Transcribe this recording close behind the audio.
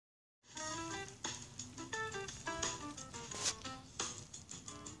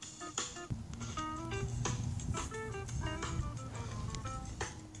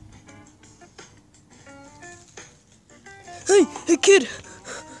Hey, kid.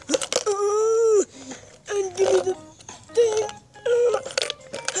 And give me the thing. I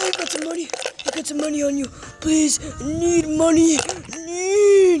got some money. I got some money on you. Please, need money.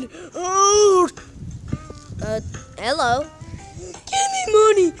 Need. Oh. Hello. Give me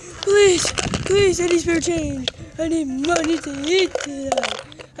money. Please. Please, I need spare change. I need money to eat tonight.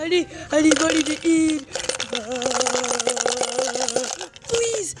 I need money to eat.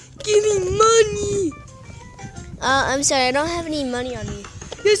 Please, give me money. I'm sorry, I don't have any money on me.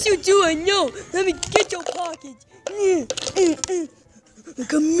 Yes, you do, I know. Let me get your pockets.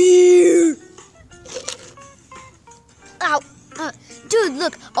 Come here. Ow. Dude,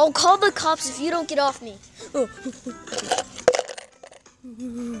 look, I'll call the cops if you don't get off me. Oh.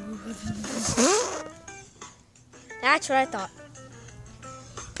 That's what I thought.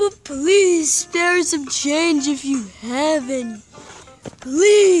 But please, spare some change if you have any.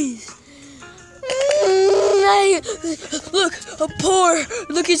 Please. Look, a pour.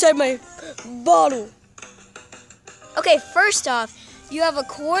 Look inside my bottle. Okay, first off, you have a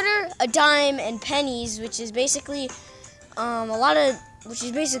quarter, a dime, and pennies, which is basically a lot of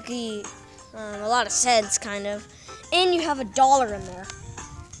cents, kind of. And you have $1 in there.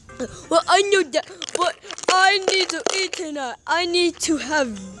 Well, I know that, but I need to eat tonight. I need to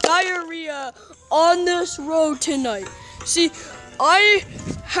have diarrhea on this road tonight. See, I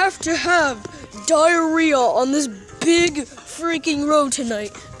have to have diarrhea on this big freaking road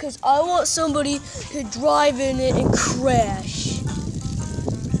tonight because I want somebody to drive in it and crash.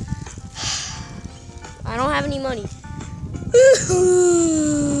 I don't have any money.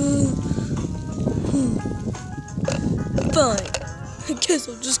 Fine. I guess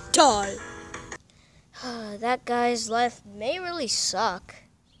I'll just die. That guy's life may really suck.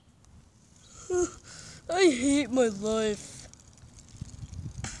 I hate my life.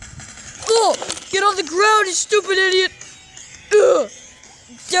 Oh! Get on the ground, you stupid idiot!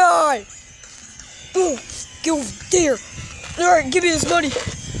 Die! Get over there! Alright, give me this money!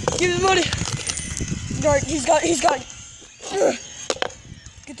 Give me the money! Alright, he's got it.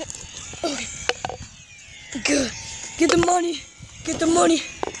 Get the... Okay. Good. Get the money! Get the money!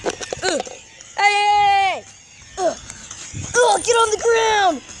 Hey! Oh, get on the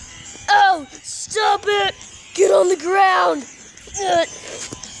ground! Oh, stop it! Get on the ground!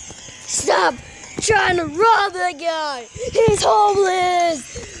 Stop trying to rob that guy! He's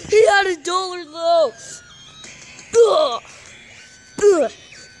homeless! He had $1 though!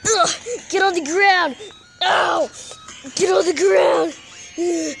 Get on the ground! Ow! Get on the ground!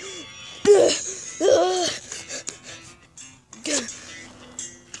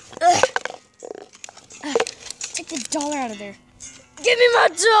 Take the $1 out of there. Give me my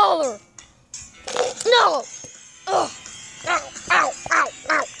 $1! No! Ow! Ow! Ow! Ow!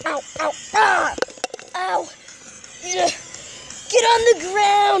 Ow! Ow! Ow! Ow! Get on the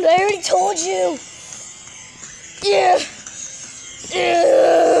ground! I already told you! Yeah!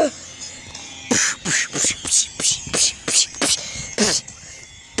 Yeah!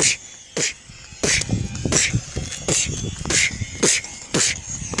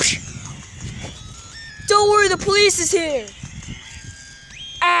 Don't worry, the police is here!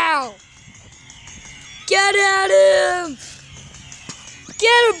 Ow! Get at him!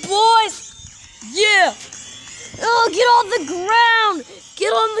 Get him, boys! Yeah! Oh, get on the ground!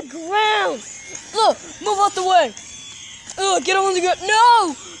 Get on the ground! Look, move out the way! Oh, get on the ground!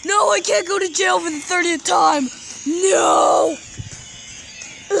 No! No, I can't go to jail for the 30th time! No!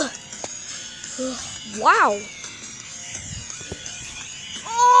 Wow!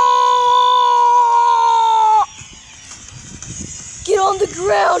 Oh! Get on the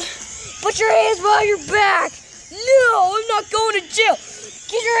ground! Put your hands behind your back! No, I'm not going to jail!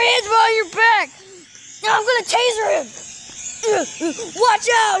 Get your hands behind your back! I'm gonna taser him! Watch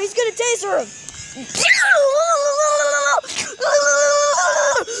out! He's gonna taser him!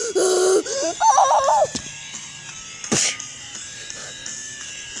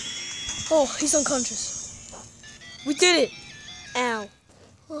 Oh, he's unconscious. We did it! Ow.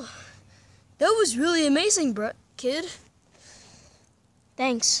 That was really amazing, kid.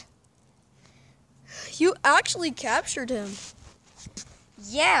 Thanks. You actually captured him.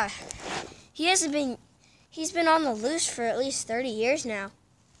 Yeah. He's been on the loose for at least 30 years now.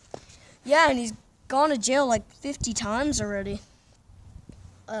 Yeah, and he's gone to jail like 50 times already.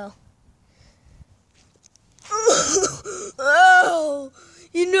 Oh. Oh,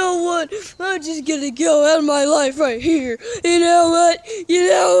 you know what? I'm just gonna go out of my life right here. You know what? You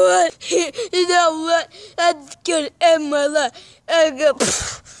know what? You know what? I'm gonna end my life. I'm gonna...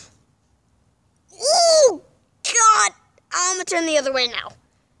 Ooh, God! I'm gonna turn the other way now.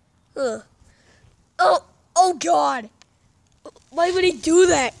 Oh God. Why would he do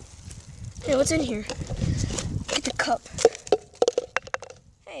that? Hey, what's in here? Get the cup.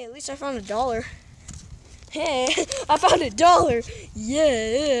 Hey, at least I found $1. Hey, I found $1.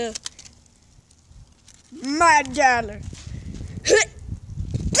 Yeah. My dollar.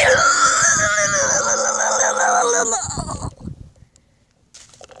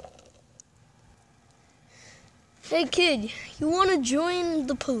 Hey kid, you want to join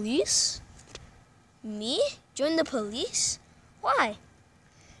the police? Me? Join the police? Why?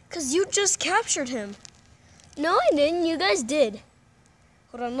 'Cause you just captured him. No, I didn't. You guys did.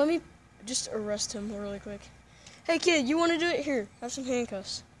 Hold on, let me just arrest him really quick. Hey kid, you want to do it? Here, have some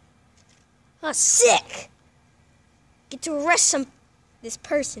handcuffs. Oh, sick! Get to arrest this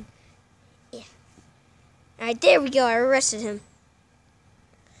person. Yeah. All right, there we go. I arrested him.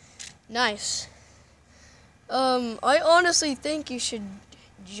 Nice. I honestly think you should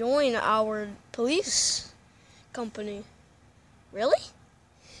join our police company. Really?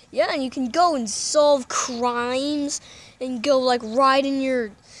 Yeah, and you can go and solve crimes and go like ride in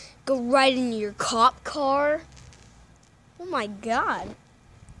your cop car. Oh my God.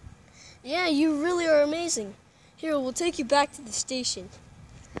 Yeah, you really are amazing. Here, we'll take you back to the station.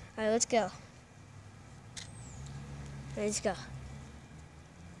 All right, let's go. Let's go.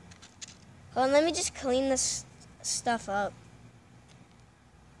 Hold on, let me just clean this stuff up.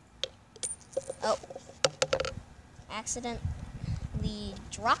 Oh. Accidentally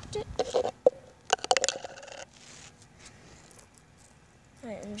dropped it.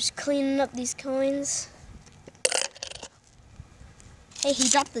 Alright, I'm just cleaning up these coins. Hey, he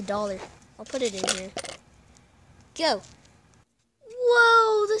dropped the $1. I'll put it in here. Go.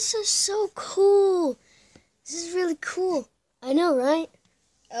 Whoa, this is so cool. This is really cool. I know, right?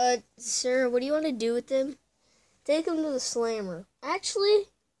 Sir, what do you want to do with them? Take him to the slammer. Actually,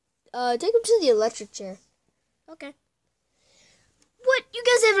 Take him to the electric chair. okay. What? You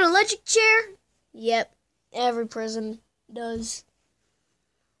guys have an electric chair? Yep, every prison does.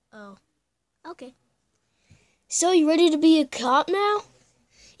 Oh. Okay. So, you ready to be a cop now?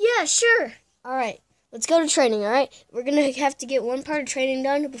 Yeah, sure. All right, let's go to training, all right? We're going to have to get one part of training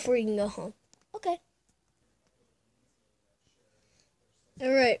done before you can go home. Okay.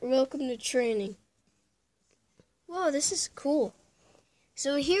 All right, welcome to training. Whoa, this is cool.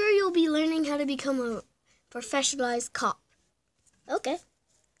 So here you'll be learning how to become a professionalized cop. Okay.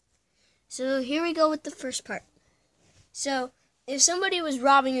 So here we go with the first part. So if somebody was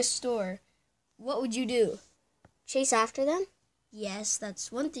robbing a store, what would you do? Chase after them? Yes,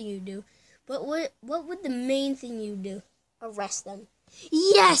 that's one thing you do. But what would the main thing you do? Arrest them.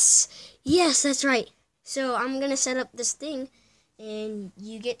 Yes! Yes, that's right. So I'm going to set up this thing, and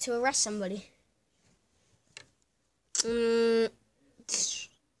you get to arrest somebody. Hey,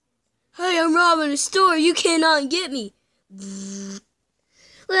 I'm robbing a store. You cannot get me.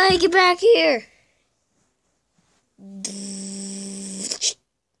 Hey, get back here.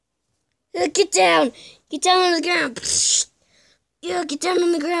 Get down. Get down on the ground. Yeah, get down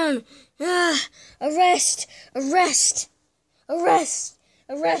on the ground. Arrest. Arrest. Arrest.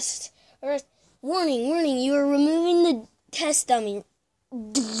 Arrest. Arrest. Warning, warning. You are removing the test dummy.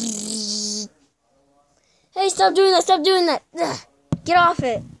 Hey, stop doing that. Stop doing that. Get off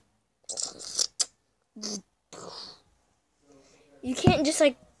it. You can't just,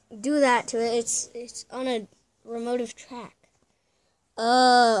 like, do that to it. It's on a remotive track.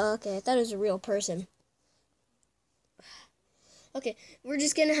 Okay. I thought it was a real person. Okay, we're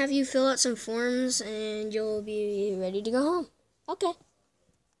just going to have you fill out some forms, and you'll be ready to go home. Okay.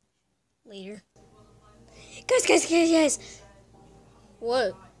 Later. Guys.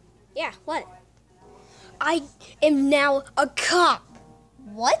 What? Yeah, what? I am now a cop.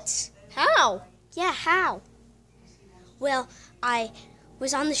 What? How? Yeah, how? Well, I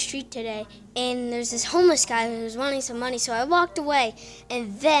was on the street today, and there's this homeless guy who was wanting some money, so I walked away,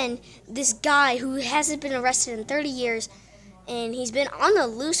 and then this guy who hasn't been arrested in 30 years, and he's been on the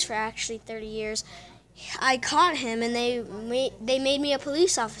loose for actually 30 years, I caught him, and they made me a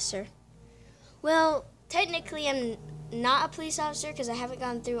police officer. Well, technically I'm not a police officer because I haven't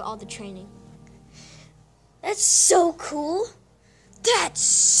gone through all the training. That's so cool. That's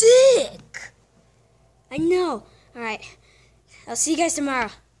sick. I know. All right. I'll see you guys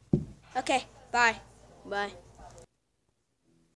tomorrow. Okay, bye. Bye.